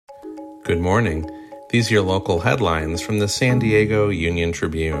Good morning. These are your local headlines from the San Diego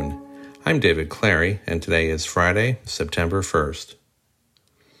Union-Tribune. I'm David Clary, and today is Friday, September 1st.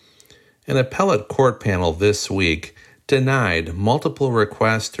 An appellate court panel this week denied multiple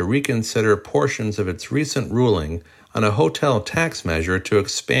requests to reconsider portions of its recent ruling on a hotel tax measure to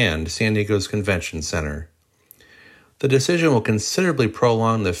expand San Diego's convention center. The decision will considerably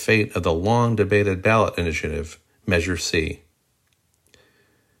prolong the fate of the long-debated ballot initiative, Measure C.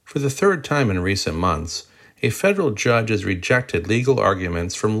 For the third time in recent months, a federal judge has rejected legal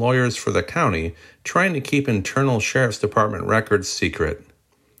arguments from lawyers for the county trying to keep internal sheriff's department records secret.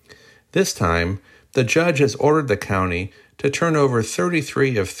 This time, the judge has ordered the county to turn over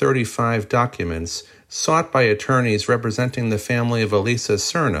 33 of 35 documents sought by attorneys representing the family of Elisa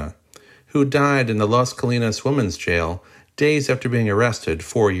Serna, who died in the Las Colinas Women's Jail days after being arrested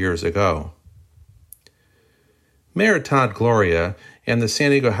 4 years ago. Mayor Todd Gloria and the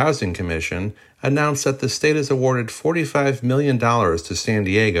San Diego Housing Commission announced that the state has awarded $45 million to San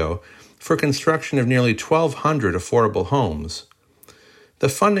Diego for construction of nearly 1,200 affordable homes. The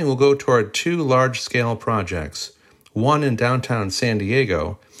funding will go toward two large-scale projects, one in downtown San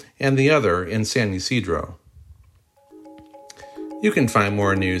Diego and the other in San Ysidro. You can find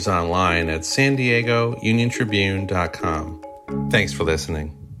more news online at san diegouniontribune.com. Thanks for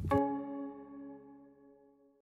listening.